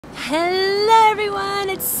Hello everyone,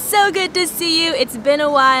 it's so good to see you. It's been a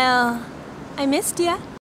while. I missed ya.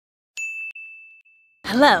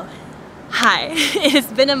 Hello. Hi. It has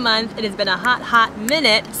been a month. It has been a hot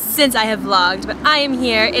minute since I have vlogged, but I am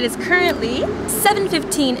here. It is currently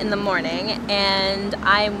 7:15 in the morning and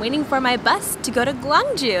I am waiting for my bus to go to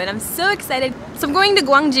Gwangju and I'm so excited. So I'm going to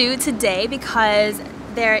Gwangju today because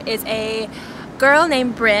there is a girl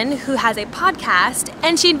named Bryn who has a podcast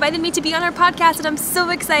and she invited me to be on her podcast and I'm so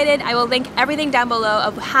excited. I will link everything down below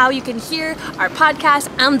of how you can hear our podcast.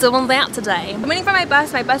 I'm doing that today. I'm waiting for my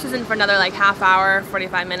bus. My bus isn't for another like half hour,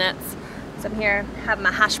 45 minutes. So I'm here, have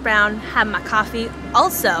my hash brown, have my coffee.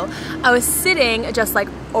 Also, I was sitting just like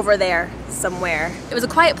over there somewhere. It was a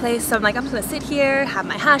quiet place, so I'm like, I'm just gonna sit here, have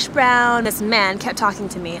my hash brown. This man kept talking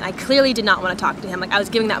to me, and I clearly did not want to talk to him. Like I was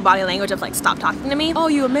giving that body language of like, stop talking to me. Oh,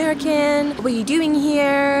 you American? What are you doing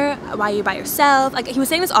here? Why are you by yourself? Like he was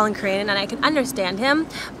saying this all in Korean, and I could understand him,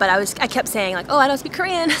 but I kept saying like, oh, I don't speak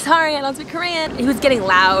Korean. Sorry, I don't speak Korean. He was getting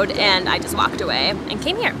loud, and I just walked away and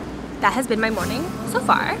came here. That has been my morning so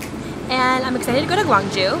far. And I'm excited to go to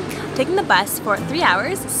Gwangju. I'm taking the bus for 3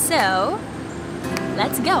 hours, so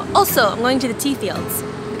let's go. Also, I'm going to the tea fields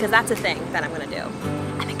because that's a thing that I'm gonna do.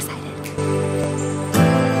 I'm excited.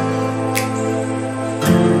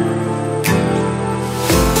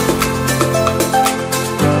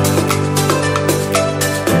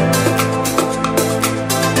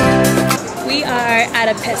 We are at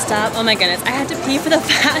a pit stop. Oh my goodness, I had to pee for the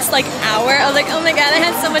past like hour. I was like, oh my god, I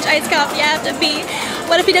had so much iced coffee, I have to pee.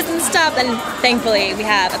 What if he doesn't stop? And thankfully we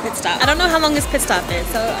have a pit stop. I don't know how long this pit stop is,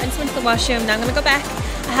 so I just went to the washroom. Now I'm gonna go back.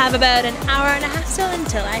 I have about an hour and a half still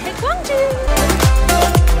until I hit Gwangju.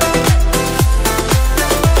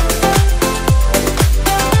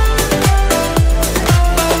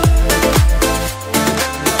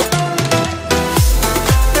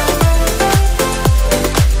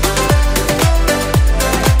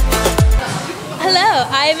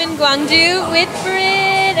 I'm in Gwangju with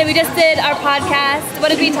Bryn, and we just did our podcast. What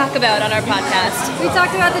did we talk about on our podcast? We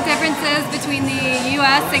talked about the differences between the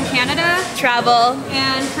US and Canada. Travel.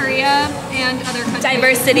 And Korea and other countries.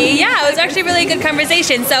 Diversity. Yeah, it was actually a really good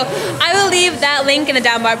conversation. So I will leave that link in the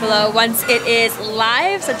down bar below once it is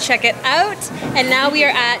live, so check it out. And now we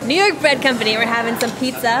are at New York Bread Company. We're having some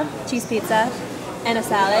pizza, cheese pizza. And a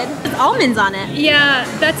salad. There's almonds on it. Yeah,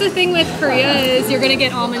 that's the thing with Korea is you're gonna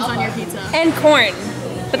get almonds on your pizza. And corn.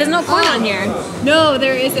 But there's no corn on here. No,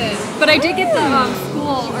 there isn't. But I did get the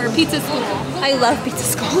school, or pizza school. I love pizza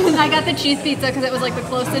school. I got the cheese pizza because it was like the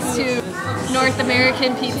closest to North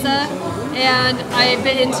American pizza. And I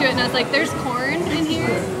bit into it and I was like, there's corn in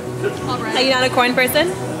here? All right. Are you not a corn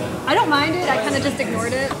person? I don't mind it, I kind of just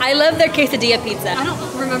ignored it. I love their quesadilla pizza. I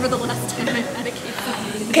don't remember the last time I had a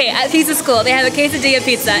quesadilla. Okay, at Pizza School, they have a quesadilla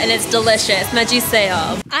pizza and it's delicious.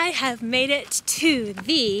 Majiseo. I have made it to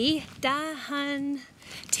the Daehan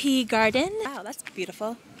tea garden. Wow, that's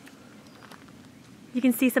beautiful. You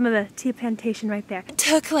can see some of the tea plantation right there. It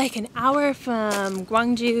took like an hour from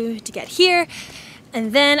Gwangju to get here.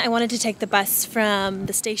 And then I wanted to take the bus from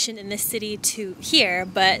the station in this city to here,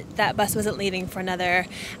 but that bus wasn't leaving for another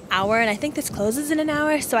hour, and I think this closes in an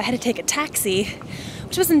hour, so I had to take a taxi,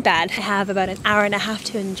 which wasn't bad. I have about an hour and a half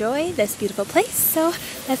to enjoy this beautiful place, so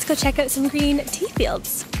let's go check out some green tea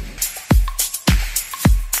fields.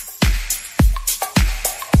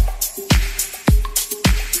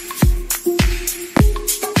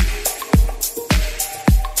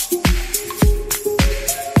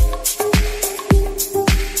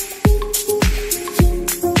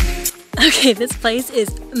 Okay, this place is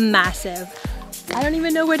massive. I don't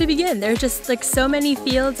even know where to begin. There's just like so many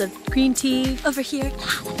fields of green tea. Over here,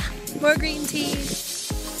 more green tea.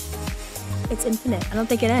 It's infinite. I don't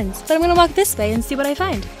think it ends. But I'm gonna walk this way and see what I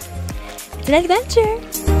find. It's an adventure.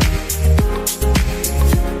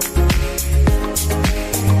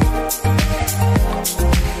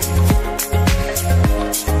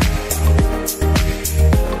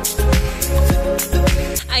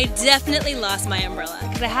 I definitely lost my umbrella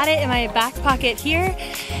because I had it in my back pocket here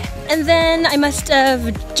and then I must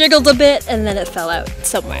have jiggled a bit and then it fell out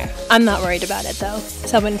somewhere. I'm not worried about it though.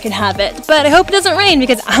 Someone can have it, but I hope it doesn't rain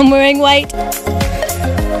because I'm wearing white.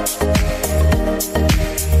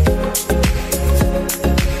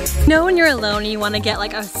 You know when you're alone and you want to get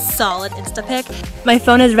like a solid Insta pic? My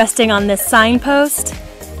phone is resting on this signpost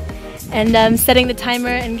and I'm setting the timer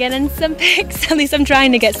and getting some pics. At least I'm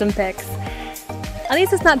trying to get some pics. At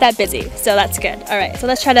least it's not that busy, so that's good. All right, so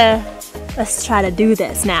let's try to do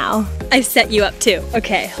this now. I've set you up too.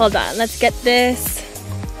 Okay, hold on, let's get this.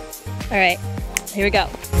 All right, here we go.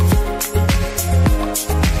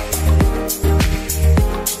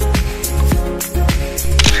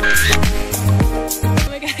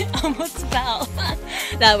 almost fell.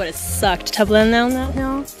 That would have sucked. Tumbling down that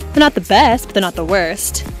hill. They're not the best, but they're not the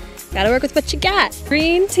worst. Gotta work with what you got.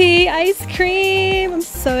 Green tea ice cream. I'm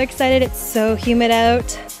so excited. It's so humid out.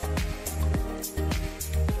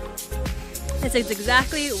 This is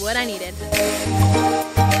exactly what I needed.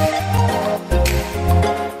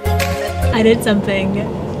 I did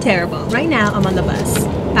something terrible. Right now I'm on the bus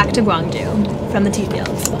back to Gwangju from the tea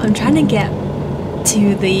fields. I'm trying to get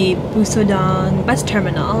to the Busan bus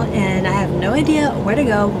terminal and I have no idea where to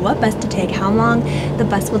go, what bus to take, how long the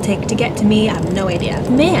bus will take to get to me. I have no idea.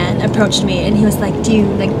 A man approached me and he was like, do you,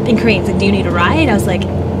 like in Korean, he's like, do you need a ride? I was like,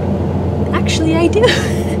 actually I do.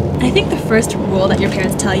 I think the first rule that your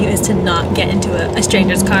parents tell you is to not get into a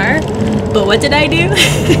stranger's car. But what did I do?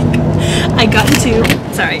 I got into,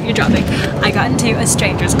 sorry, you're dropping. I got into a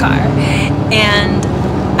stranger's car and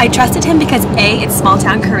I trusted him because A, it's small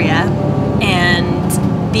town Korea,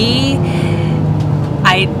 and B,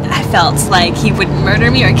 I felt like he wouldn't murder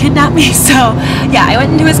me or kidnap me. So yeah, I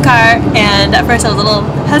went into his car and at first I was a little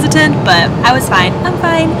hesitant, but I was fine. I'm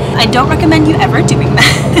fine. I don't recommend you ever doing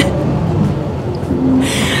that.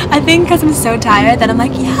 I think because I'm so tired that I'm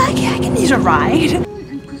like, yeah, I can use a ride.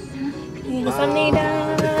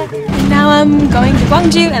 Now I'm going to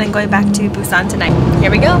Gwangju and then going back to Busan tonight.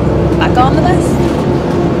 Here we go, back on the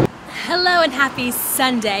bus. Hello and happy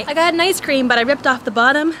Sunday. I got an ice cream, but I ripped off the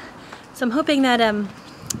bottom, so I'm hoping that it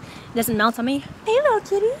doesn't melt on me. Hey little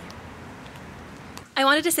kitty. I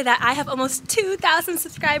wanted to say that I have almost 2,000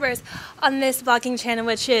 subscribers on this vlogging channel,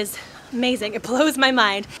 which is amazing. It blows my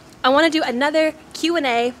mind. I want to do another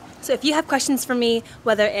Q&A, so if you have questions for me,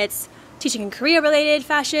 whether it's teaching in Korea related,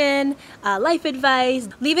 fashion, life advice,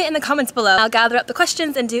 leave it in the comments below. I'll gather up the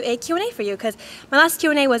questions and do a Q&A for you because my last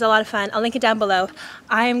Q&A was a lot of fun. I'll link it down below.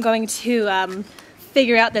 I'm going to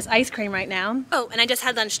figure out this ice cream right now. Oh, and I just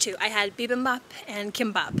had lunch too. I had bibimbap and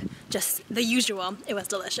kimbap, just the usual. It was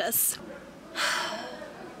delicious.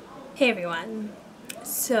 Hey everyone.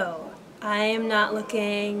 So, I am not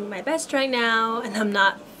looking my best right now and I'm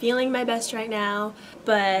not feeling my best right now,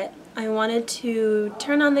 but I wanted to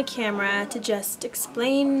turn on the camera to just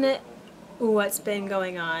explain what's been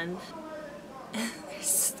going on.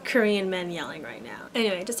 There's Korean men yelling right now.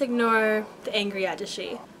 Anyway, just ignore the angry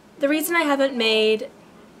ajashi. The reason I haven't made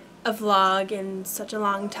a vlog in such a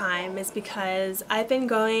long time is because I've been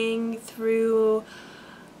going through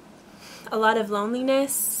a lot of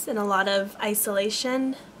loneliness and a lot of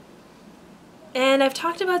isolation. And I've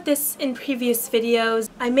talked about this in previous videos.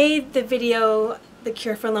 I made the video The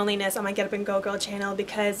Cure for Loneliness on my Get Up and Go Girl channel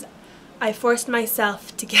because I forced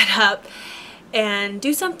myself to get up and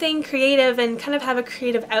do something creative and kind of have a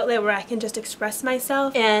creative outlet where I can just express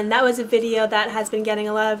myself. And that was a video that has been getting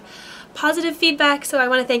a lot of positive feedback, so I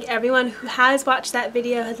want to thank everyone who has watched that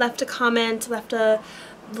video, has left a comment, left a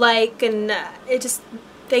like, and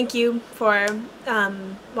thank you for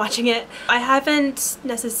watching it. I haven't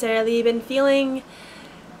necessarily been feeling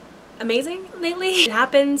amazing lately. It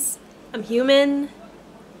happens. I'm human,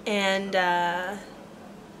 and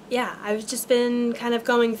yeah, I've just been kind of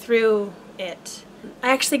going through it.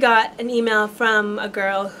 I actually got an email from a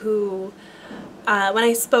girl who, when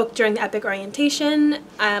I spoke during the Epic orientation,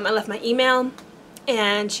 I left my email,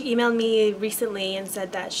 and she emailed me recently and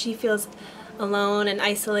said that she feels alone and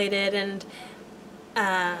isolated, and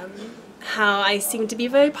how I seem to be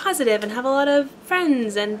very positive and have a lot of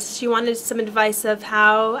friends, and she wanted some advice of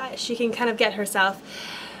how she can kind of get herself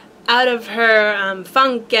out of her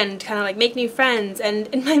funk and kind of like make new friends. And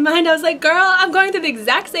in my mind I was like, girl, I'm going through the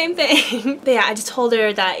exact same thing. But yeah, I just told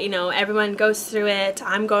her that, you know, everyone goes through it,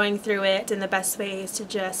 I'm going through it, and the best way is to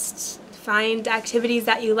just find activities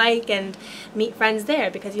that you like and meet friends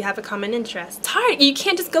there because you have a common interest. It's hard. You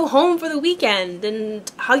can't just go home for the weekend and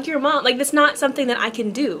hug your mom. Like, that's not something that I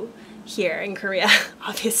can do here in Korea,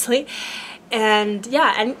 obviously. And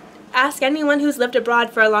yeah, and ask anyone who's lived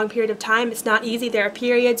abroad for a long period of time. It's not easy. There are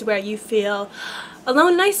periods where you feel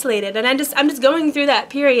alone and isolated, and I'm just going through that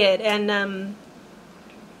period. And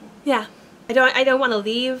yeah, I don't want to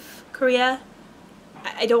leave Korea.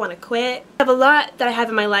 I don't want to quit. I have a lot that I have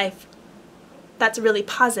in my life that's really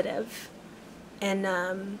positive, and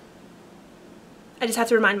I just have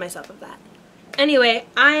to remind myself of that. Anyway,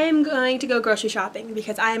 I'm going to go grocery shopping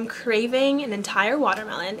because I am craving an entire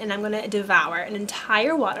watermelon, and I'm going to devour an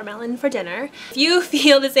entire watermelon for dinner. If you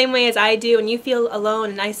feel the same way as I do and you feel alone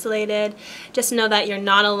and isolated, just know that you're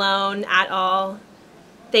not alone at all.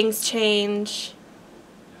 Things change.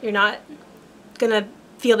 You're not gonna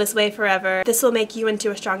feel this way forever. This will make you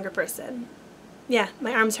into a stronger person. Yeah,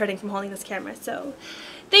 my arm's hurting from holding this camera, so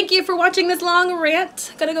thank you for watching this long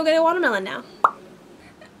rant. Gotta go get a watermelon now.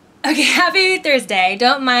 Okay, happy Thursday.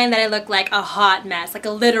 Don't mind that I look like a hot mess, like a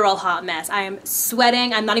literal hot mess. I am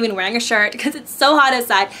sweating. I'm not even wearing a shirt because it's so hot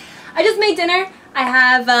outside. I just made dinner. I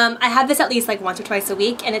have this at least like once or twice a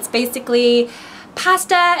week, and it's basically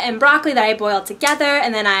pasta and broccoli that I boil together,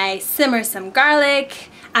 and then I simmer some garlic,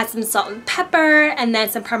 add some salt and pepper, and then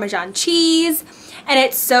some Parmesan cheese. And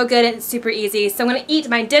it's so good and it's super easy. So I'm gonna eat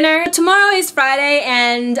my dinner. Tomorrow is Friday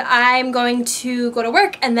and I'm going to go to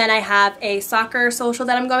work, and then I have a soccer social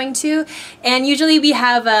that I'm going to. And usually we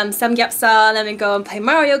have samgyeopsal, and then we go and play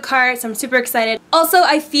Mario Kart, so I'm super excited. Also,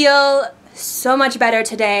 I feel so much better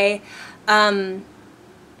today.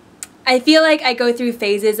 I feel like I go through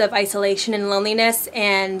phases of isolation and loneliness,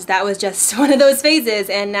 and that was just one of those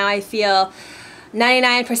phases, and now I feel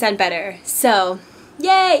 99% better. So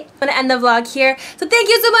yay! I'm gonna end the vlog here. So thank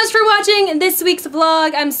you so much for watching this week's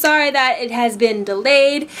vlog. I'm sorry that it has been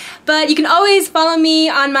delayed, but you can always follow me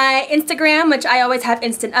on my Instagram, which I always have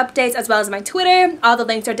instant updates, as well as my Twitter. All the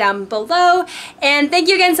links are down below. And thank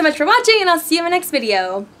you again so much for watching, and I'll see you in my next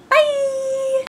video. Bye!